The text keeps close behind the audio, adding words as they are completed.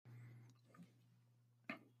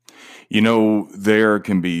There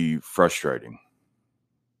can be frustrating.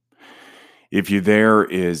 If you there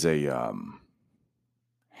is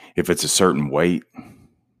if it's a certain weight,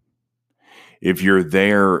 if you're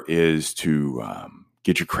there is to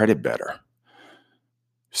get your credit better,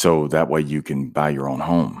 so that way you can buy your own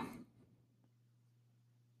home.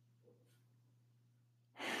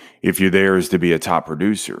 If you're there is to be a top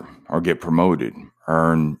producer or get promoted,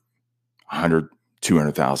 earn $100,000,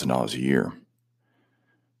 $200,000 a year.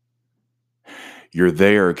 You're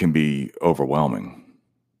there can be overwhelming.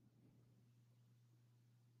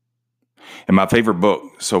 And my favorite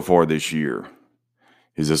book so far this year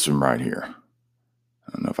is this one right here.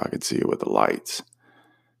 I don't know if I could see it with the lights.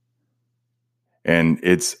 And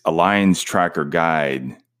it's A Lion's Tracker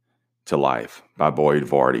Guide to Life by Boyd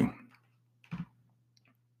Varty.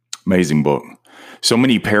 Amazing book. So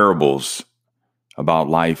many parables about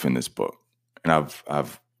life in this book. And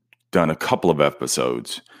I've done a couple of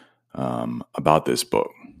episodes about this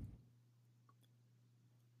book.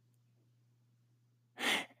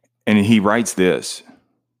 And he writes this.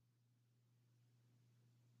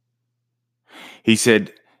 He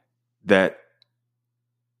said that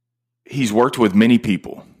he's worked with many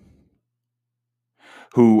people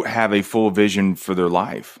who have a full vision for their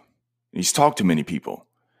life. He's talked to many people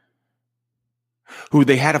who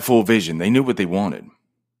they had a full vision. They knew what they wanted.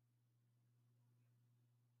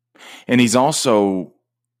 And he's also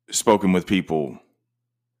spoken with people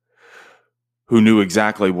who knew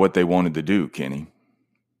exactly what they wanted to do, Kenny.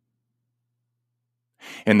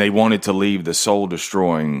 And they wanted to leave the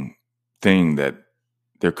soul-destroying thing that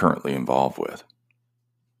they're currently involved with.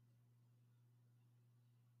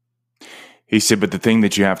 He said, but the thing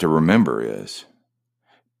that you have to remember is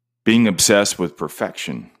being obsessed with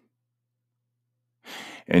perfection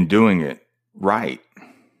and doing it right.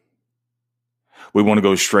 We want to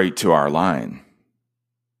go straight to our line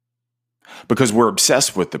because we're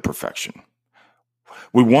obsessed with the perfection.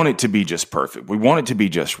 We want it to be just perfect. We want it to be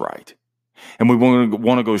just right. And we want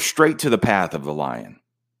to go straight to the path of the lion,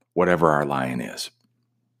 whatever our lion is.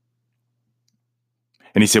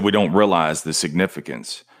 And he said, we don't realize the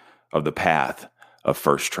significance of the path of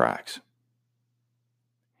first tracks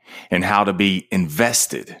and how to be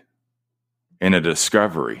invested in a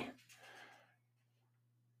discovery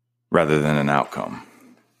rather than an outcome.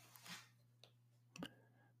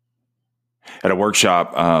 At a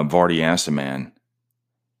workshop, Varty asked a man,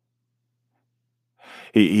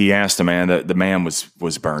 he asked a man that the man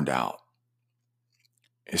was burned out.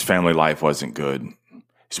 His family life wasn't good.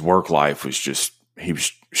 His work life was just, he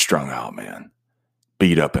was strung out, man,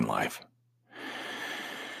 beat up in life.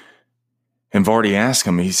 And Varty asked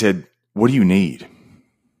him, he said, what do you need?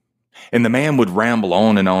 And the man would ramble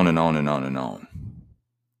on and on and on and on and on.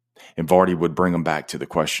 And Varty would bring him back to the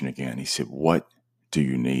question again. He said, what do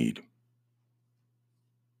you need?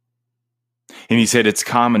 And he said, it's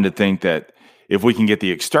common to think that if we can get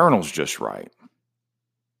the externals just right,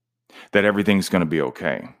 that everything's going to be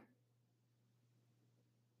okay.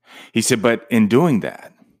 He said, but in doing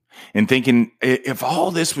that, and thinking, if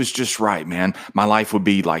all this was just right, man, my life would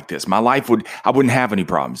be like this. I wouldn't have any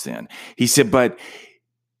problems then. He said, but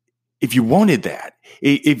if you wanted that,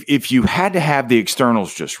 if you had to have the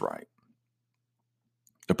externals just right,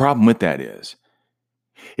 the problem with that is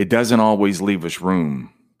it doesn't always leave us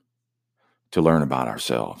room to learn about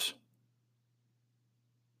ourselves.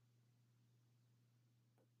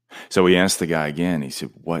 So he asked the guy again, he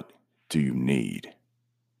said, what do you need?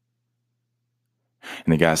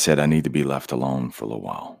 And the guy said, I need to be left alone for a little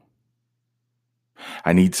while.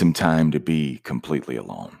 I need some time to be completely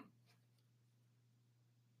alone.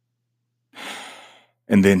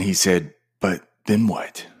 And then he said, but then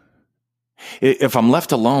what? If I'm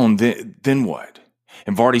left alone, then what?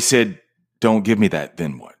 And Varty said, don't give me that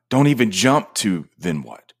then what. Don't even jump to then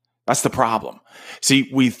what. That's the problem. See,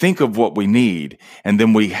 we think of what we need, and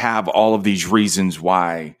then we have all of these reasons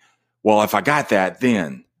why, well, if I got that,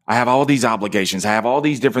 then I have all these obligations. I have all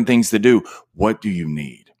these different things to do. What do you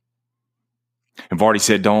need? And Varty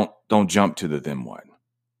said, don't jump to the then what.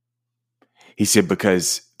 He said,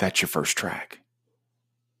 because that's your first track.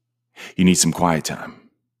 You need some quiet time.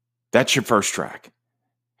 That's your first track.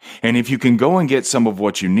 And if you can go and get some of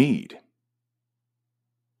what you need,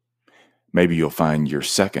 maybe you'll find your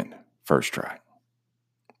second first track.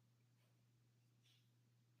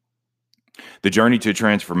 The journey to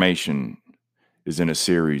transformation is in a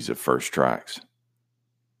series of first tracks.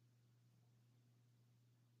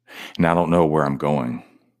 And I don't know where I'm going,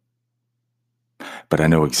 but I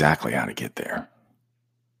know exactly how to get there.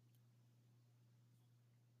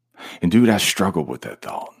 And dude, I struggled with that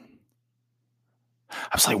thought.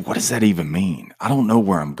 I was like, what does that even mean? I don't know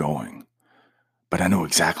where I'm going, but I know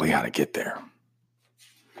exactly how to get there.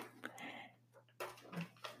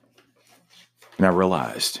 And I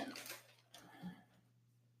realized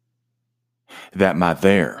that my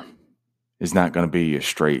there is not going to be a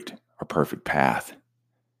straight or perfect path.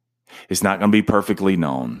 It's not going to be perfectly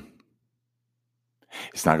known.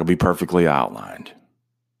 It's not going to be perfectly outlined.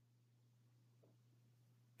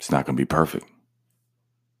 It's not going to be perfect.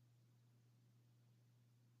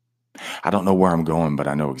 I don't know where I'm going, but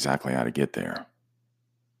I know exactly how to get there.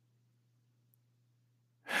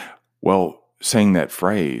 Well, saying that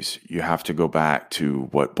phrase, you have to go back to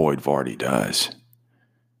what Boyd Varty does.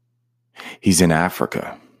 He's in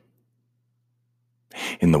Africa,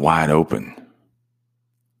 in the wide open,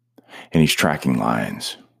 and he's tracking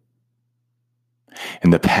lions.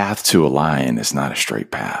 And the path to a lion is not a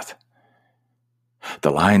straight path.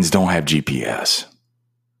 The lions don't have GPS.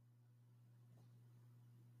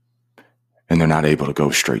 And they're not able to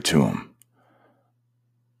go straight to him.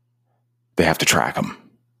 They have to track him.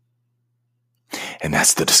 And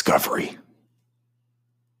that's the discovery.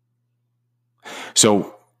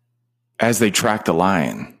 So as they track the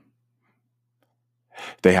lion,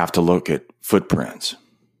 they have to look at footprints.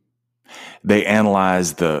 They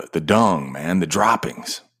analyze the dung, man, the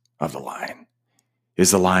droppings of the lion.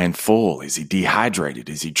 Is the lion full? Is he dehydrated?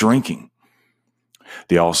 Is he drinking?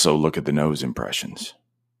 They also look at the nose impressions.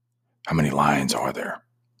 How many lions are there?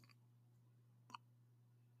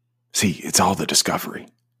 See, it's all the discovery.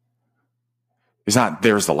 It's not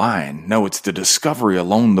there's the lion. No, it's the discovery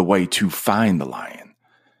along the way to find the lion.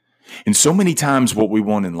 And so many times what we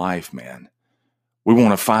want in life, man, we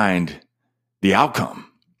want to find the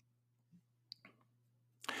outcome.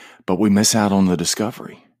 But we miss out on the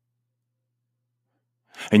discovery.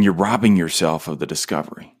 And you're robbing yourself of the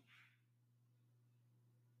discovery.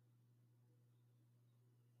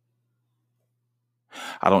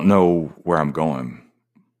 I don't know where I'm going,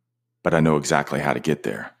 but I know exactly how to get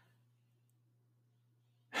there.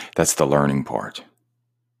 That's the learning part.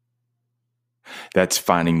 That's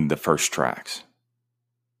finding the first tracks.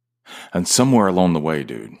 And somewhere along the way,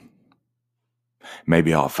 dude,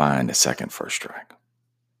 maybe I'll find a second first track.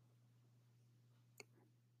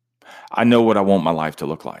 I know what I want my life to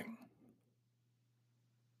look like.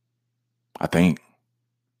 I think.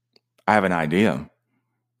 I have an idea.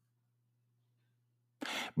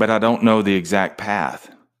 But I don't know the exact path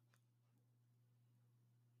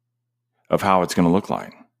of how it's going to look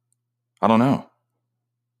like. I don't know.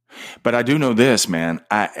 But I do know this, man.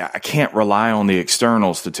 I can't rely on the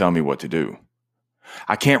externals to tell me what to do.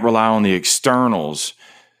 I can't rely on the externals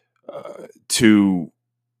to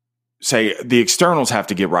say the externals have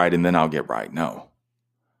to get right and then I'll get right. No.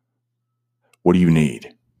 What do you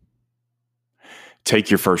need? Take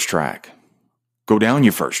your first track. Go down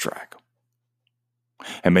your first track.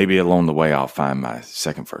 And maybe along the way I'll find my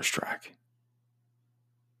second first track.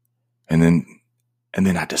 And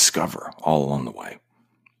then I discover all along the way.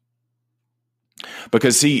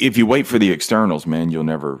 Because see, if you wait for the externals, man, you'll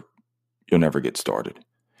never get started.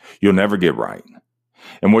 You'll never get right.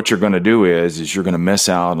 And what you're going to do is you're going to miss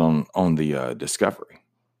out on the discovery.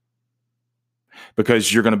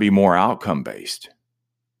 Because you're going to be more outcome based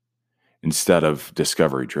instead of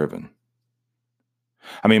discovery driven.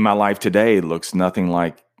 I mean, my life today looks nothing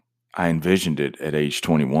like I envisioned it at age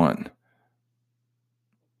 21.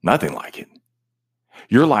 Nothing like it.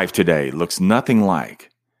 Your life today looks nothing like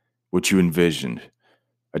what you envisioned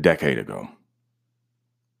a decade ago.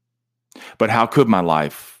 But how could my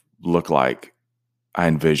life look like I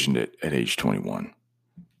envisioned it at age 21?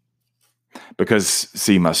 Because,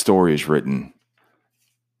 see, my story is written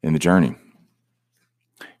in the journey,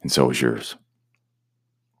 and so is yours.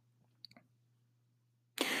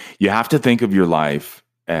 You have to think of your life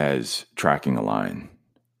as tracking a line.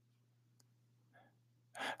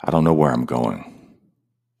 I don't know where I'm going,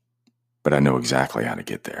 but I know exactly how to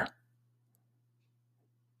get there.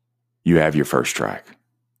 You have your first track.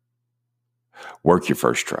 Work your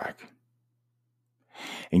first track.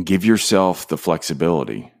 And give yourself the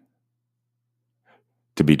flexibility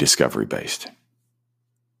to be discovery-based.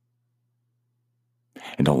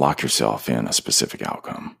 And don't lock yourself in a specific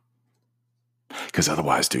outcome. Because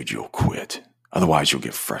otherwise, dude, you'll quit. Otherwise, you'll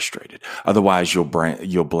get frustrated. Otherwise, you'll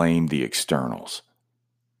blame the externals.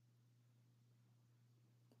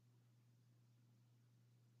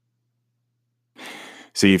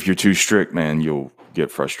 See, if you're too strict, man, you'll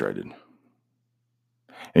get frustrated.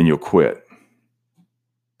 And you'll quit.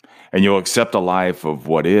 And you'll accept a life of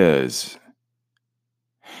what is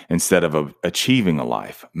instead of achieving a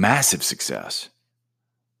life, massive success,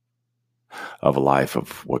 of a life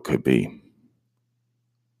of what could be.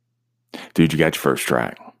 Dude, you got your first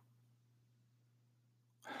track.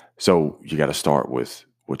 So you got to start with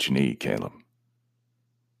what you need, Caleb.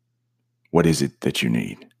 What is it that you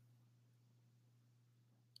need?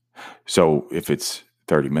 So if it's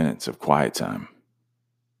 30 minutes of quiet time,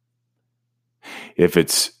 if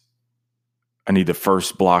it's, I need the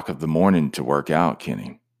first block of the morning to work out,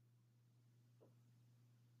 Kenny.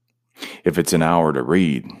 If it's an hour to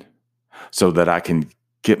read so that I can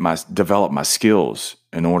develop my skills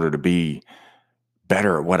in order to be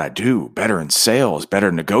better at what I do, better in sales,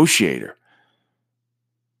 better negotiator.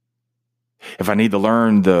 If I need to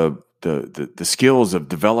learn the skills of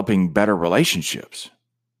developing better relationships,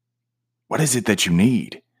 what is it that you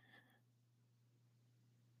need?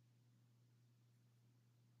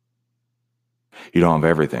 You don't have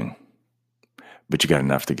everything, but you got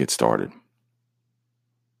enough to get started.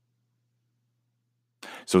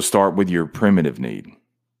 So start with your primitive need.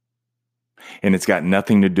 And it's got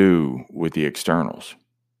nothing to do with the externals.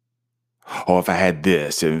 Oh, if I had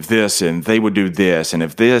this, and they would do this, and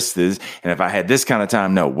if this, and if I had this kind of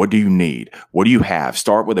time. No, what do you need? What do you have?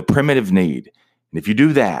 Start with a primitive need. And if you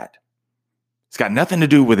do that, it's got nothing to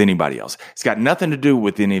do with anybody else. It's got nothing to do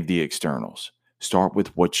with any of the externals. Start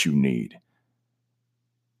with what you need.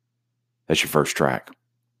 That's your first track.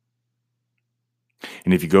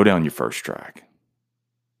 And if you go down your first track,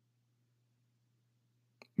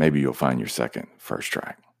 maybe you'll find your second first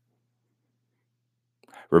track.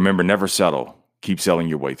 Remember, never settle. Keep selling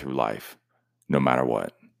your way through life, no matter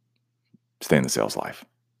what. Stay in the sales life.